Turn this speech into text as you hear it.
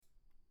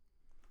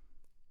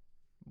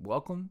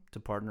Welcome to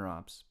Partner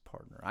Ops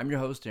Partner. I'm your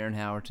host, Aaron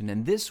Howerton,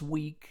 and this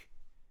week,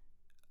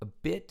 a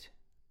bit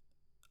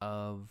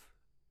of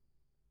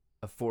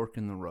a fork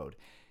in the road.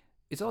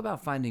 It's all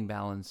about finding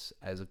balance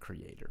as a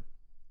creator.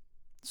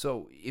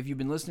 So, if you've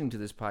been listening to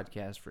this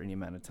podcast for any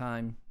amount of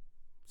time,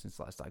 since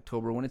last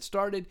October when it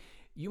started,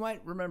 you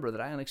might remember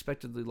that I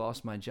unexpectedly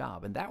lost my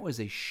job, and that was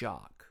a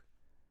shock.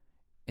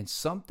 And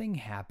something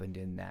happened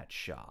in that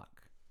shock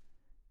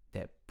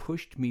that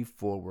pushed me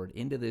forward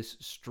into this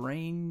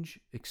strange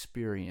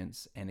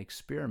experience and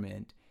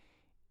experiment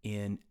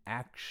in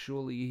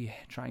actually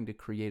trying to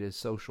create a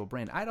social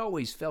brand. I'd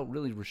always felt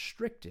really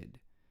restricted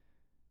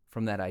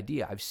from that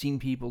idea. I've seen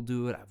people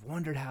do it. I've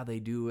wondered how they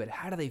do it.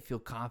 How do they feel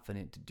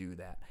confident to do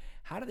that?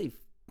 How do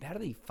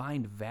they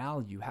find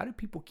value? How do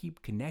people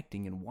keep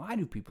connecting? And why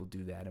do people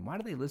do that? And why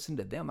do they listen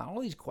to them?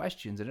 All these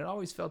questions, and it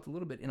always felt a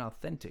little bit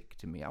inauthentic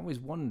to me. I always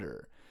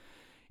wonder,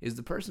 is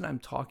the person I'm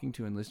talking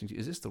to and listening to,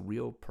 is this the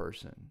real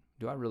person?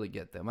 Do I really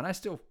get them? And I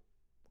still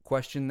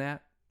question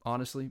that,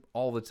 honestly,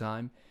 all the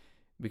time,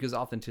 because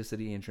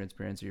authenticity and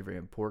transparency are very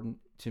important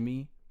to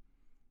me.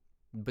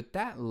 But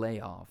that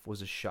layoff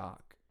was a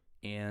shock,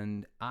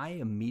 and I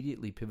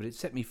immediately pivoted. It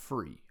set me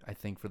free. I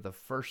think for the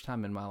first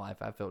time in my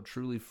life, I felt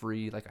truly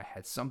free, like I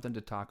had something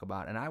to talk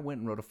about, and I went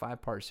and wrote a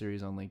 5-part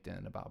series on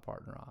LinkedIn about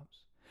partner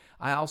ops.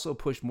 I also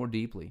pushed more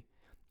deeply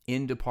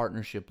into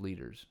partnership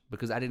leaders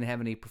because I didn't have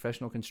any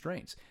professional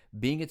constraints.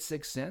 Being at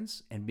Sixth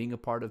Sense and being a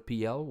part of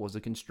PL was a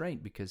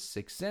constraint because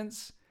Sixth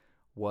Sense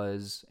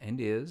was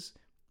and is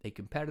a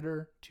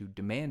competitor to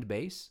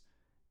Demandbase,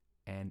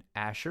 and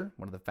Asher,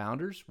 one of the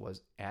founders,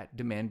 was at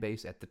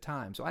Demandbase at the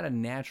time. So I had a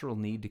natural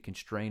need to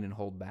constrain and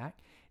hold back.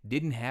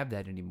 Didn't have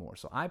that anymore.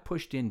 So I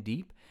pushed in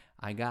deep.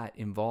 I got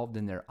involved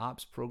in their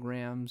ops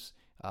programs.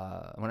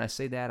 When I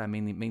say that, I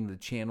mean mainly the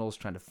channels,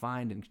 trying to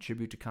find and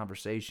contribute to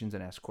conversations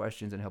and ask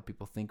questions and help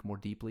people think more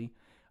deeply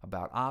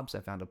about ops. I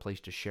found a place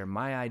to share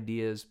my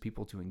ideas,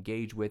 people to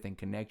engage with and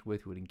connect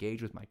with who would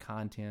engage with my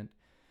content.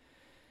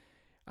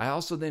 I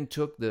also then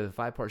took the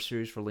 5-part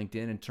series for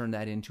LinkedIn and turned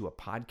that into a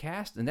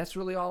podcast, and that's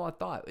really all I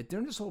thought.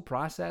 During this whole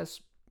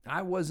process,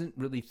 I wasn't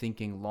really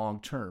thinking long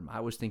term.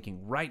 I was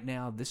thinking right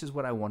now, this is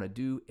what I want to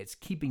do. It's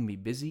keeping me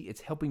busy.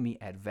 It's helping me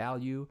add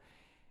value.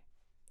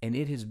 And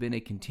it has been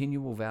a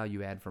continual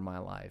value add for my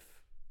life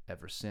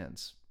ever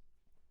since.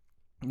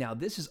 Now,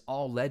 this has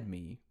all led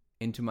me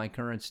into my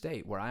current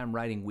state where I am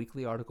writing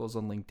weekly articles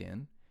on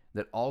LinkedIn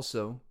that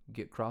also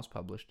get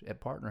cross-published at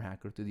Partner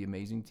Hacker through the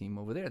amazing team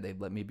over there. They've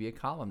let me be a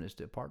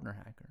columnist at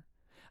Partner Hacker.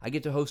 I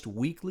get to host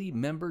weekly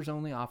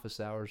members-only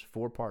office hours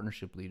for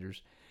partnership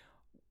leaders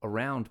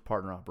around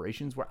partner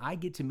operations where I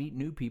get to meet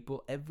new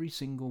people every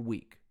single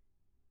week.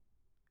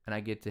 And I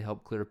get to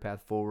help clear a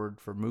path forward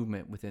for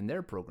movement within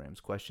their programs,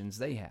 questions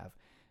they have,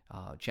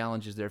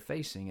 challenges they're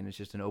facing, and it's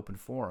just an open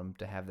forum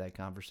to have that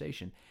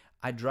conversation.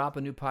 I drop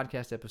a new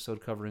podcast episode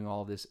covering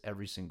all of this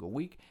every single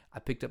week. I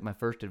picked up my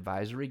first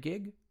advisory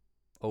gig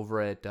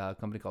over at a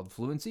company called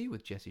Fluency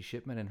with Jessie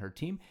Shipman and her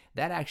team.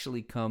 That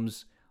actually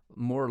comes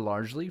more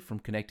largely from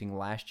connecting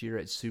last year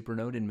at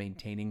Supernode and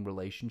maintaining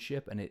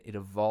relationship, and it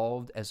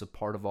evolved as a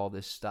part of all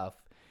this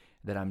stuff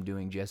that I'm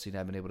doing. Jessie and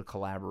I have been able to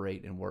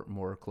collaborate and work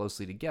more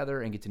closely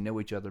together and get to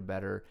know each other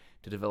better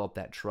to develop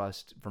that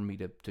trust for me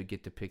to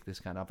get to pick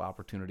this kind of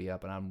opportunity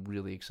up, and I'm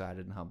really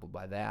excited and humbled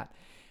by that.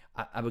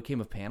 I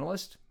became a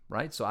panelist,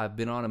 right? So I've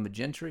been on a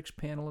Magentrix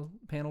panel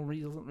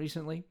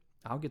recently.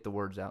 I'll get the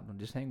words out,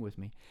 just hang with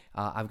me.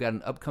 I've got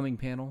an upcoming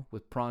panel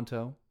with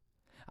Pronto.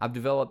 I've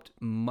developed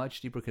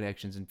much deeper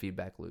connections and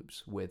feedback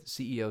loops with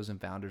CEOs and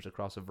founders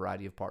across a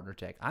variety of partner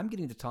tech. I'm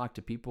getting to talk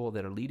to people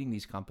that are leading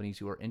these companies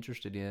who are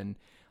interested in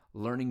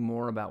learning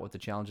more about what the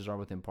challenges are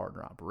within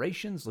partner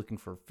operations, looking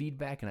for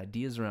feedback and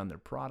ideas around their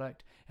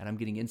product, and I'm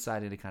getting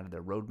insight into kind of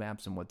their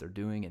roadmaps and what they're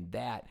doing, and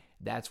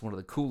that's one of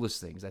the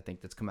coolest things I think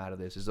that's come out of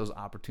this is those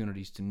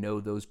opportunities to know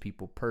those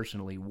people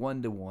personally,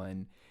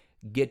 one-to-one,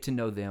 get to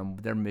know them,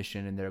 their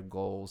mission and their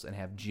goals, and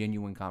have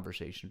genuine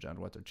conversations around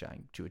what they're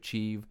trying to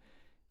achieve.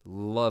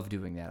 Love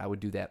doing that. I would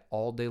do that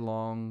all day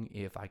long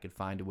if I could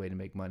find a way to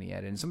make money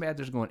at it. And somebody out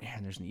there's going,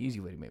 Aaron, there's an easy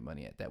way to make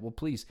money at that. Well,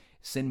 please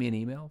send me an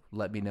email.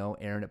 Let me know,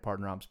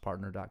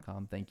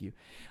 aaron@partneropspartner.com. Thank you.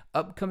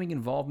 Upcoming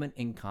involvement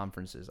in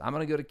conferences. I'm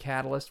going to go to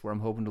Catalyst, where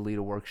I'm hoping to lead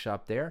a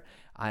workshop there.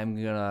 I've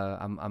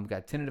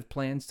got tentative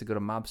plans to go to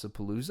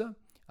Mobsapalooza.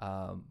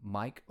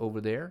 Mike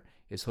over there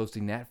is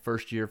hosting that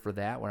first year for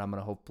that, where I'm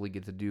going to hopefully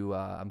get to do,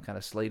 I'm kind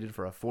of slated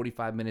for a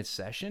 45-minute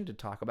session to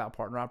talk about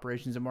partner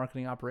operations and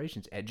marketing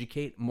operations,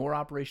 educate more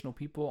operational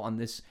people on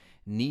this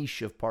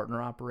niche of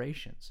partner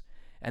operations.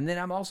 And then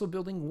I'm also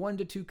building 1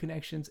 to 2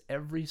 connections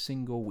every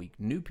single week.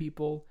 New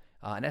people,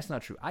 and that's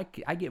not true. I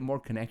get more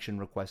connection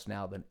requests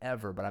now than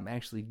ever, but I'm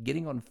actually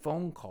getting on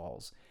phone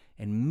calls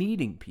and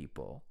meeting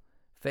people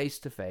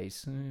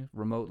face-to-face,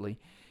 remotely,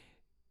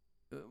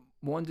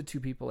 1 to 2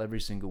 people every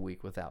single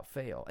week without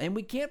fail. And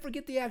we can't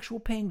forget the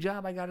actual paying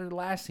job I got at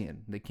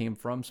Atlassian that came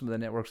from some of the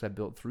networks I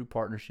built through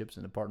partnerships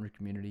in the partner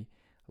community.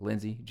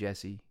 Lindsay,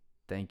 Jessie,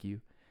 thank you.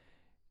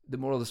 the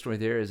moral of the story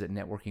there is that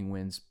networking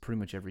wins pretty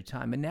much every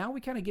time. And now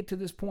we kind of get to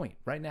this point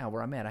right now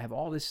where I'm at. I have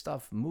all this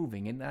stuff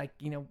moving, and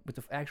with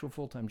the actual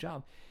full-time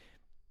job,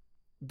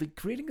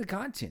 creating the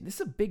content, this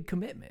is a big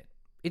commitment.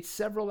 It's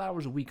several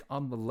hours a week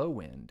on the low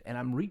end, and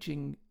I'm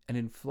reaching an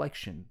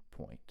inflection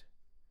point.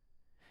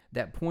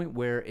 That point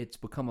where it's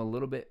become a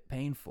little bit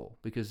painful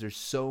because there's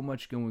so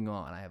much going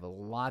on. I have a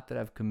lot that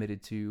I've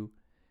committed to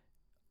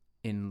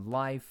in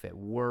life, at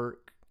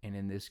work, and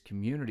in this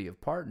community of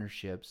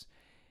partnerships.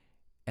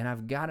 And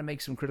I've got to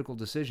make some critical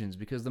decisions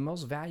because the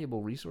most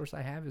valuable resource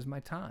I have is my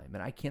time.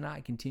 And I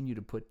cannot continue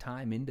to put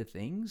time into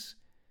things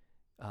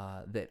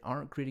that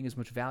aren't creating as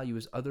much value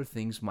as other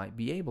things might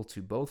be able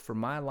to, both for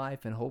my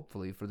life and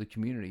hopefully for the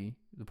community,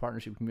 the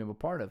partnership community I'm a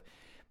part of.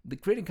 The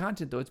creating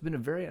content, though, it's been a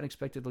very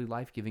unexpectedly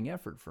life-giving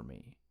effort for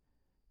me.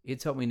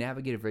 It's helped me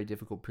navigate a very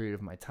difficult period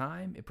of my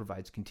time. It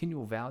provides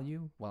continual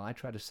value while I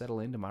try to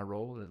settle into my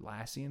role at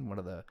Atlassian, one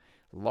of the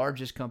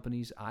largest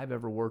companies I've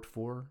ever worked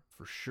for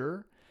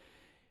sure.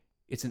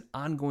 It's an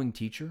ongoing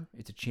teacher.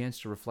 It's a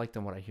chance to reflect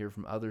on what I hear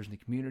from others in the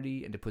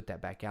community and to put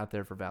that back out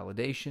there for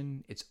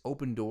validation. It's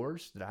open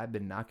doors that I've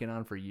been knocking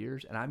on for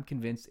years, and I'm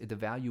convinced the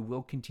value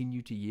will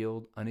continue to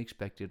yield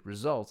unexpected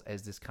results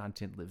as this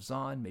content lives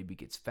on, maybe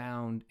gets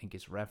found, and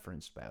gets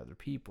referenced by other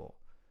people.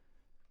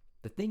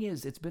 The thing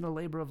is, it's been a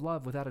labor of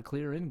love without a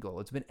clear end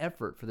goal. It's been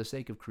effort for the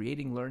sake of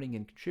creating, learning,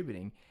 and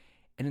contributing.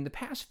 And in the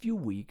past few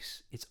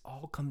weeks, it's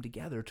all come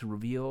together to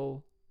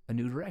reveal a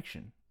new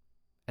direction.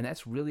 And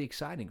that's really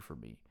exciting for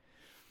me.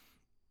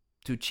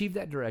 To achieve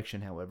that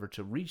direction, however,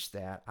 to reach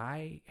that,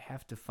 I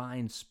have to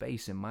find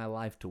space in my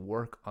life to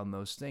work on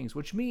those things,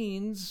 which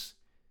means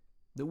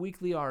the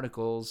weekly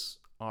articles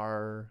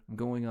are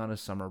going on a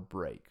summer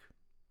break.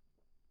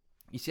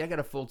 You see, I got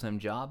a full-time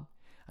job.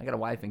 I got a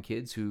wife and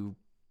kids who,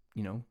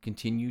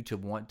 continue to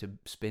want to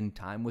spend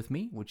time with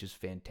me, which is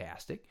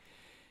fantastic.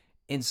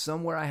 And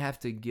somewhere I have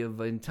to give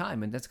in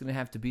time, and that's going to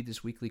have to be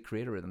this weekly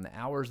creator rhythm. The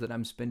hours that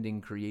I'm spending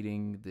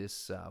creating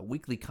this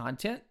weekly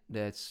content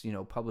that's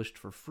published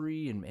for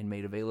free and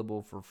made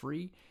available for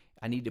free,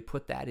 I need to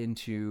put that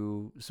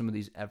into some of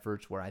these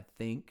efforts where I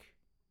think,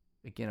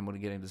 again, I'm going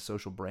to get into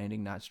social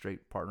branding, not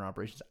straight partner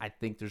operations. I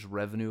think there's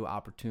revenue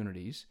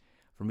opportunities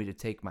for me to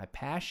take my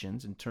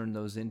passions and turn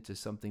those into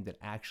something that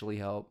actually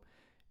help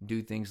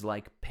do things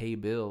like pay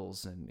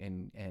bills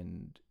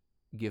and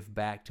give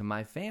back to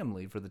my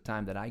family for the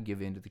time that I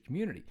give into the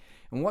community.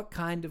 And what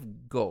kind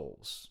of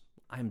goals?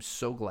 I'm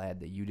so glad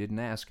that you didn't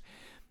ask.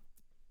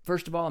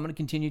 First of all, I'm going to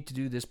continue to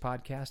do this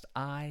podcast.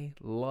 I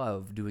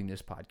love doing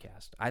this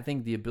podcast. I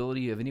think the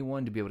ability of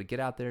anyone to be able to get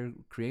out there,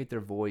 create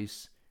their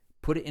voice,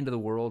 put it into the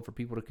world for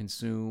people to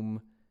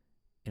consume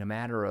in a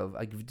matter of,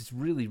 it's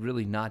really,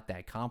 really not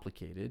that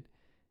complicated.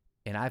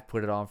 And I've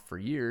put it off for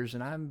years,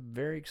 and I'm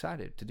very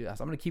excited to do that.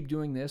 So I'm going to keep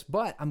doing this,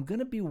 but I'm going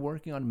to be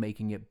working on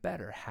making it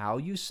better. How,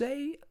 you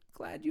say?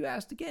 Glad you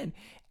asked again.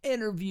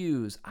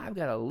 Interviews. I've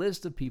got a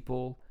list of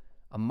people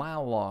a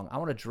mile long. I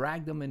want to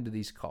drag them into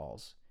these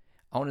calls.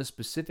 I want to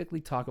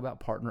specifically talk about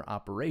partner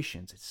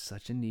operations. It's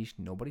such a niche.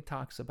 Nobody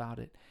talks about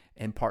it.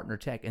 And partner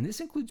tech. And this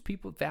includes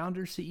people,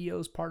 founders,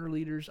 CEOs, partner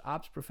leaders,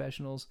 ops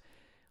professionals.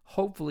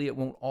 Hopefully it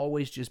won't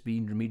always just be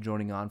me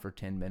joining on for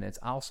 10 minutes.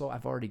 Also,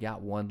 I've already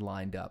got one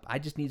lined up. I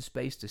just need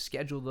space to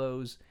schedule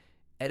those,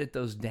 edit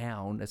those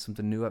down. That's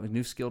something new. I have a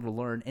new skill to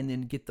learn, and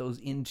then get those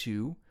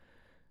into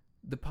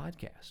the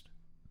podcast.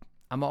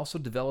 I'm also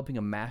developing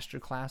a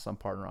masterclass on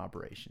partner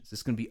operations.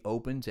 It's going to be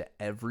open to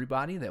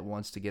everybody that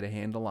wants to get a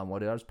handle on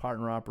what is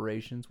partner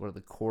operations, what are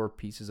the core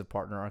pieces of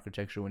partner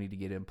architecture we need to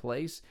get in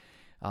place,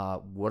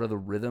 what are the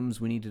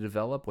rhythms we need to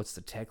develop, what's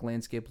the tech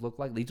landscape look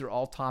like. These are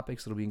all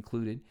topics that will be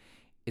included.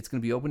 It's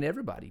going to be open to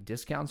everybody.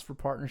 Discounts for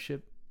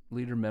partnership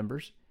leader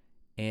members.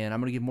 And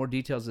I'm going to give more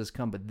details as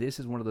come, but this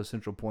is one of those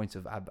central points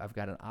of I've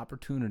got an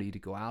opportunity to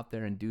go out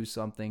there and do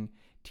something,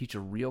 teach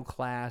a real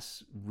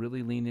class,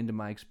 really lean into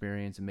my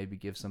experience and maybe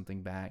give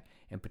something back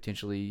and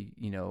potentially,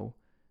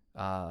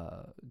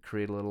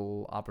 create a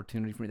little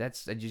opportunity for me. I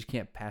just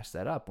can't pass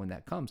that up when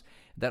that comes.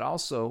 I've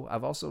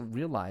also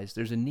realized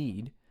there's a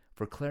need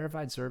for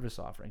clarified service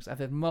offerings. I've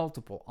had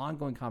multiple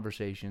ongoing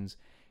conversations,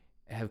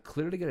 have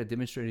clearly got a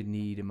demonstrated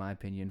need, in my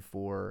opinion,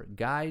 for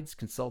guides,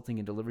 consulting,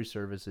 and delivery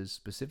services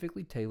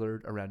specifically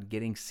tailored around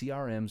getting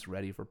CRMs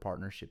ready for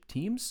partnership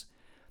teams.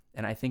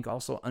 And I think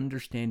also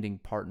understanding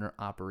partner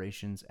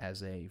operations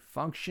as a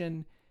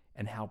function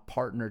and how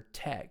partner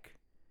tech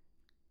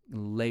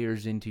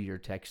layers into your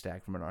tech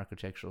stack from an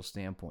architectural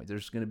standpoint.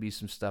 There's going to be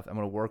some stuff. I'm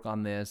going to work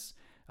on this,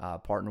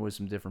 partner with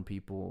some different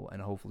people, and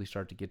hopefully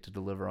start to get to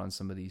deliver on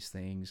some of these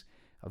things.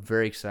 I'm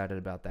very excited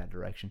about that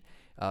direction.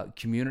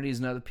 Community is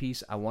another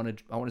piece. I want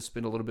to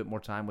spend a little bit more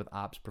time with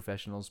ops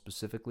professionals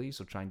specifically,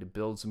 so trying to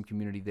build some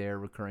community there,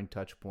 recurring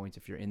touch points.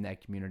 If you're in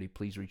that community,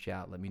 please reach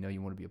out. Let me know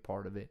you want to be a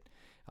part of it.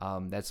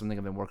 That's something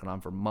I've been working on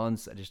for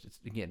months. It's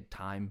again,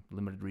 time,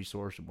 limited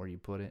resource, and where you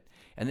put it.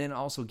 And then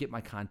also get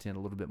my content a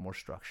little bit more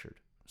structured.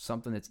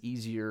 something that's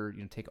easier,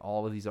 take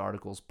all of these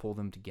articles, pull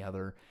them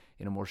together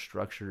in a more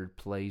structured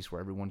place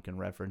where everyone can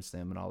reference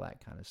them and all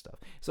that kind of stuff.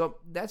 So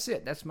that's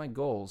it. That's my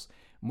goals.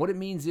 And what it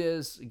means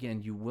is,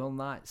 again, you will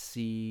not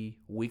see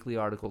weekly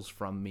articles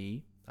from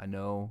me. I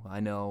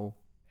know.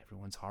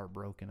 Everyone's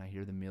heartbroken. I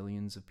hear the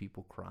millions of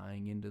people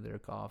crying into their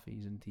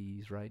coffees and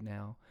teas right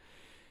now.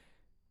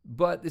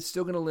 But it's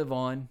still going to live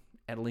on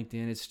at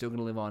LinkedIn. It's still going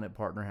to live on at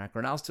Partner Hacker.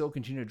 And I'll still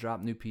continue to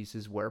drop new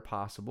pieces where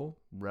possible,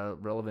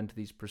 relevant to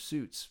these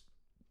pursuits.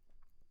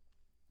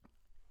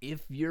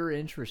 If you're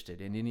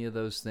interested in any of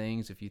those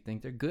things, if you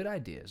think they're good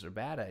ideas or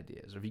bad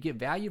ideas, or if you get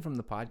value from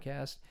the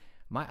podcast,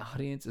 my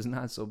audience is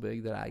not so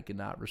big that I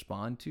cannot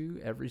respond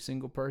to every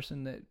single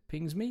person that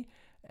pings me,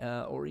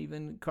 or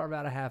even carve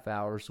out a half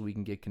hour so we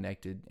can get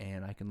connected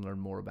and I can learn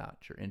more about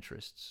your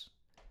interests.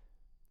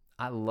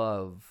 I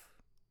love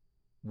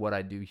what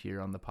I do here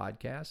on the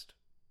podcast,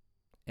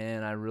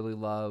 and I really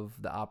love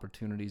the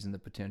opportunities and the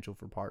potential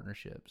for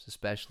partnerships,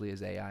 especially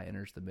as AI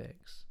enters the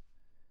mix.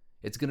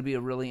 It's going to be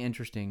a really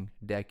interesting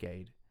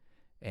decade,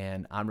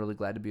 and I'm really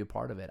glad to be a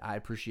part of it. I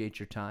appreciate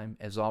your time.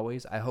 As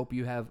always, I hope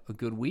you have a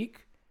good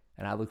week,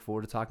 and I look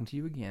forward to talking to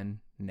you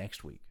again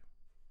next week.